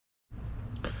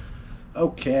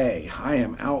Okay, I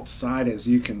am outside as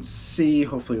you can see.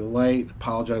 Hopefully the light.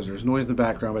 Apologize, there's noise in the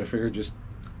background, but I figured just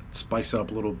spice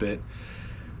up a little bit.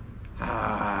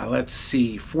 Let's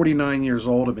see. 49 years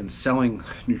old. I've been selling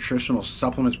nutritional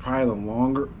supplements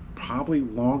probably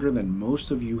longer than most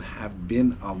of you have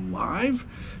been alive,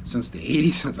 since the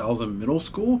 80s, since I was in middle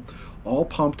school.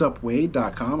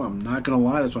 Allpumpedupweight.com. I'm not gonna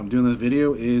lie, that's why I'm doing this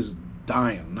video, is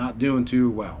dying, not doing too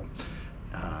well.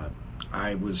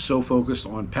 I was so focused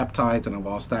on peptides and I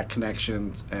lost that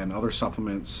connection and other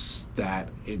supplements that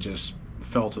it just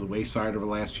fell to the wayside over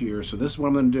the last few years. So this is what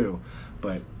I'm going to do.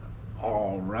 But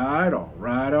all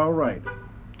right.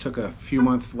 Took a few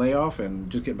month layoff and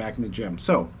just get back in the gym.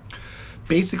 So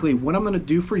basically what I'm going to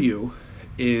do for you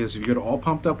is, if you go to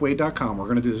allpumpedupweight.com, we're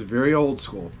going to do this very old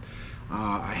school.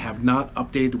 I have not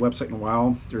updated the website in a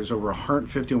while. There's over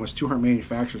 150, almost 200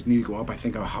 manufacturers need to go up. I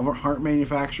think 100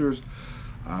 manufacturers.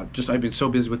 I've been so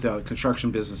busy with the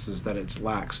construction businesses that it's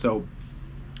lax. So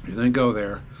you're going to go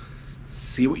there,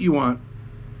 see what you want,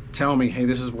 tell me, hey,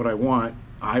 this is what I want.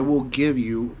 I will give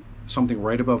you something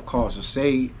right above cost. So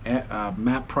say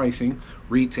MAP pricing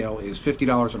retail is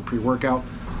 $50 on pre-workout.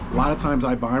 A lot of times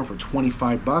I buy them for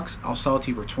 25 bucks. I'll sell it to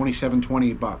you for 27,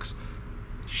 28 bucks.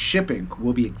 Shipping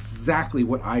will be exactly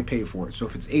what I pay for it. So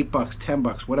if it's 8 bucks, 10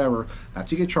 bucks, whatever, that's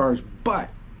what you get charged. But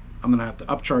I'm gonna have to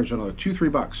upcharge another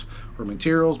 $2-3 for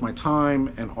materials, my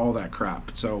time, and all that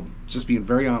crap. So just being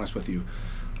very honest with you,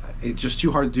 it's just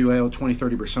too hard to do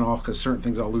 20-30% off, because certain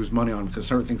things I'll lose money on, because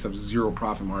certain things have zero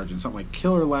profit margin. Something like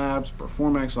Killer Labs,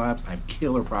 Performax Labs, I have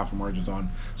killer profit margins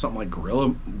on. Something like Gorilla,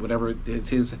 whatever it is,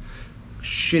 his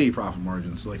shitty profit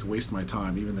margins, like a waste of my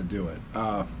time even to do it.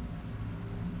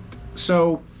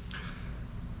 So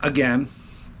again,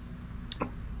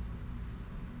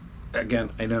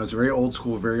 I know it's very old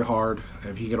school, very hard.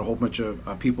 If you get a whole bunch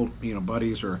of people,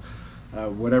 buddies or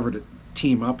whatever, to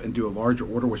team up and do a larger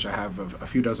order, which I have a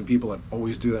few dozen people that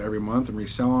always do that every month and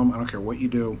resell them. I don't care what you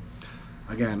do.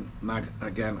 I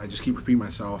just keep repeating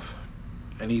myself.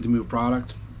 I need to move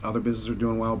product. Other businesses are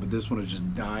doing well, but this one is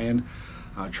just dying.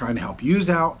 Trying to help you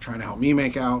out, trying to help me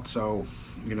make out. So,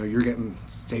 you're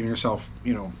saving yourself,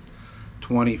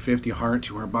 20, 50, 100,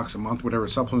 200 bucks a month, whatever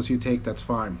supplements you take, that's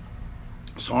fine.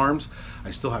 SARMs,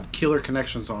 I still have killer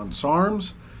connections on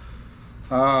SARMs.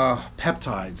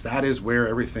 Peptides, that is where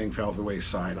everything fell to the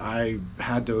wayside. I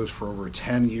had those for over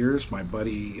 10 years. My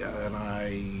buddy and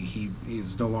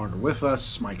he's no longer with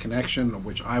us. My connection, of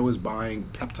which I was buying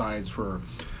peptides for,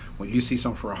 when you see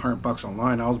something for 100 bucks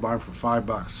online, I was buying for 5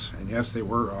 bucks. And yes, they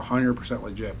were 100%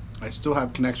 legit. I still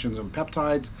have connections on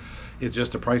peptides. It's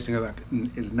just the pricing of that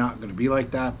is not going to be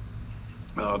like that.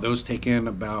 Those take in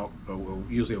about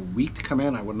usually a week to come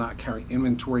in. I would not carry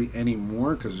inventory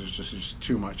anymore because there's just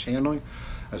too much handling.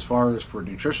 As far as for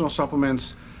nutritional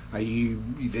supplements, they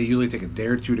usually take a day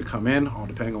or two to come in, all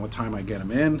depending on what time I get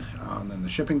them in. And then the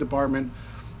shipping department,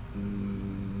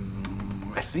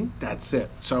 I think that's it.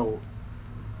 So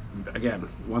again,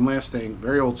 one last thing,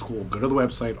 very old school, go to the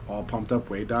website,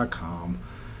 allpumpedupweight.com.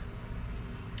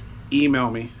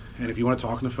 Email me, and if you want to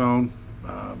talk on the phone,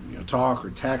 talk or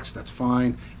text, that's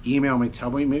fine. Email me, tell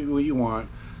me maybe what you want.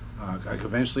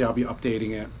 Eventually I'll be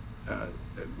updating it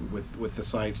with the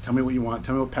sites. Tell me what you want.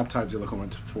 Tell me what peptides you're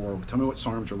looking for. Tell me what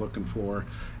SARMs you're looking for.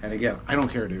 And again, I don't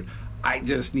care, dude. I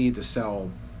just need to sell.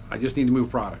 I just need to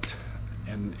move product.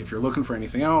 And if you're looking for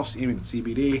anything else, even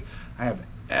CBD, I have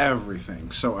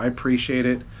everything. So I appreciate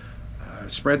it.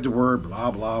 Spread the word,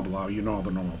 blah, blah, blah. You know all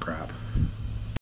the normal crap.